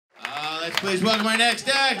Let's please welcome our next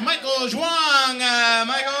act, Michael Zhuang.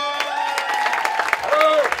 Michael!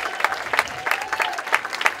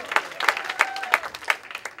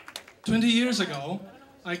 20 years ago,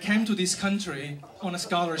 I came to this country on a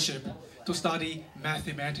scholarship to study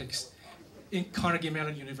mathematics in Carnegie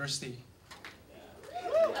Mellon University.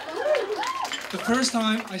 The first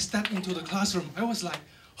time I stepped into the classroom, I was like,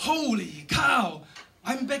 holy cow,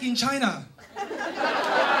 I'm back in China.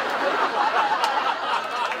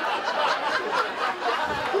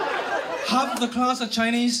 Half of the class are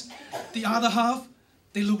Chinese, the other half,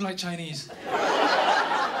 they look like Chinese.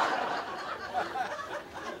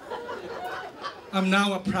 I'm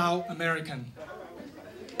now a proud American.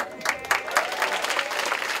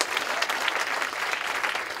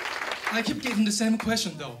 I keep getting the same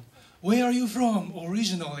question though. Where are you from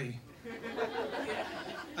originally?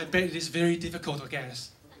 I bet it is very difficult to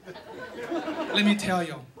guess. Let me tell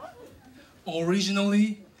you.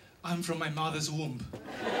 Originally, I'm from my mother's womb.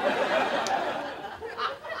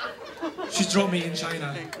 She dropped me in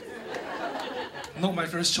China. Not my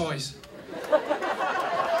first choice.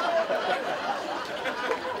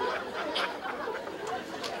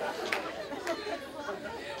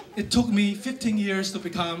 It took me 15 years to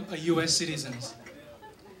become a US citizen.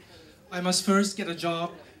 I must first get a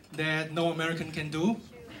job that no American can do,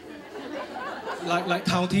 like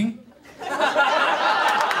counting.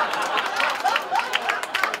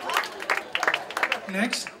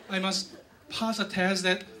 Next, I must pass a test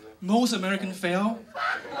that most Americans fail,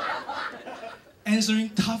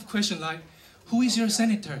 answering tough questions like, who is your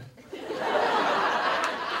senator?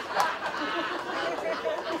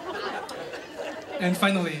 And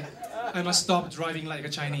finally, I must stop driving like a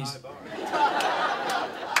Chinese.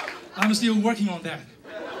 I'm still working on that.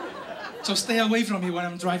 So stay away from me when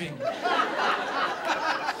I'm driving.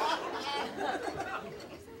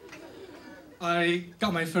 I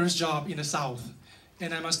got my first job in the South,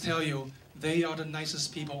 and I must tell you, they are the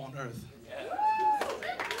nicest people on earth.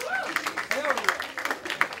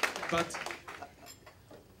 But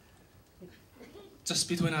just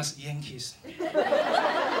between us Yankees,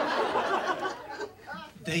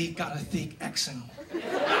 they got a thick accent.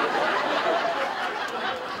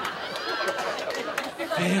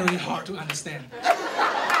 Very hard to understand.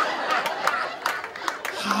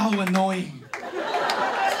 How annoying.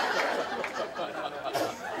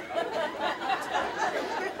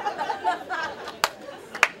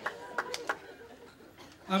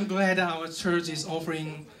 I'm glad that our church is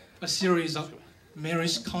offering a series of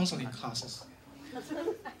marriage counseling classes.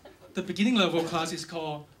 The beginning level class is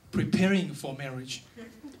called Preparing for Marriage.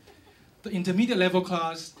 The intermediate level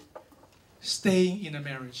class, Staying in a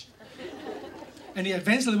Marriage. And the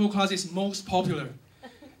advanced level class is most popular.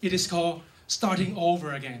 It is called Starting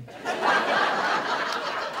Over Again.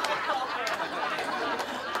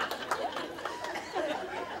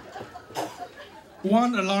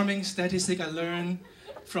 One alarming statistic I learned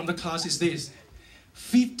from the class is this.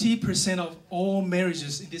 50% of all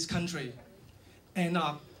marriages in this country end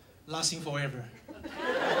up lasting forever.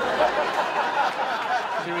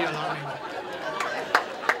 Very alarming.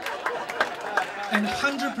 And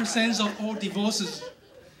 100% of all divorces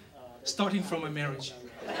starting from a marriage.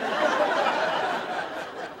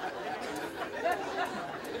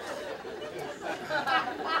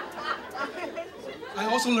 I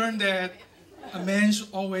also learned that a man should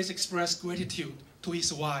always express gratitude to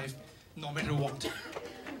his wife, no matter what.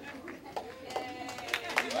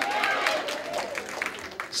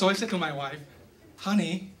 So I said to my wife,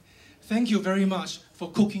 honey, thank you very much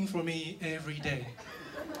for cooking for me every day.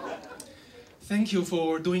 Thank you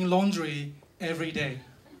for doing laundry every day.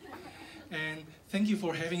 And thank you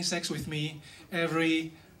for having sex with me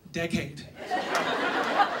every decade.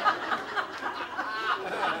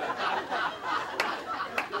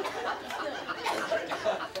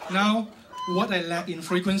 Now, what I lack in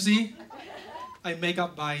frequency, I make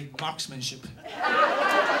up by marksmanship.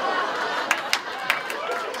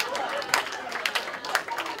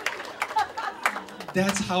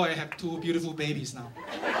 That's how I have two beautiful babies now.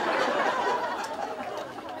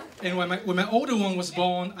 And when my older one was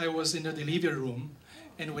born, I was in the delivery room.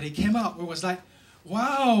 And when he came out, it was like,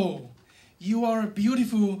 wow, you are a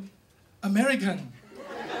beautiful American.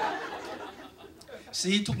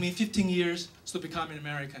 See, it took me 15 years to become an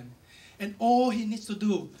American. And all he needs to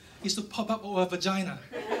do is to pop up our vagina.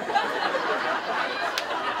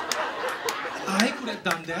 I could have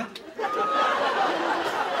done that.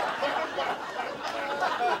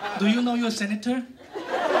 Do you know your senator?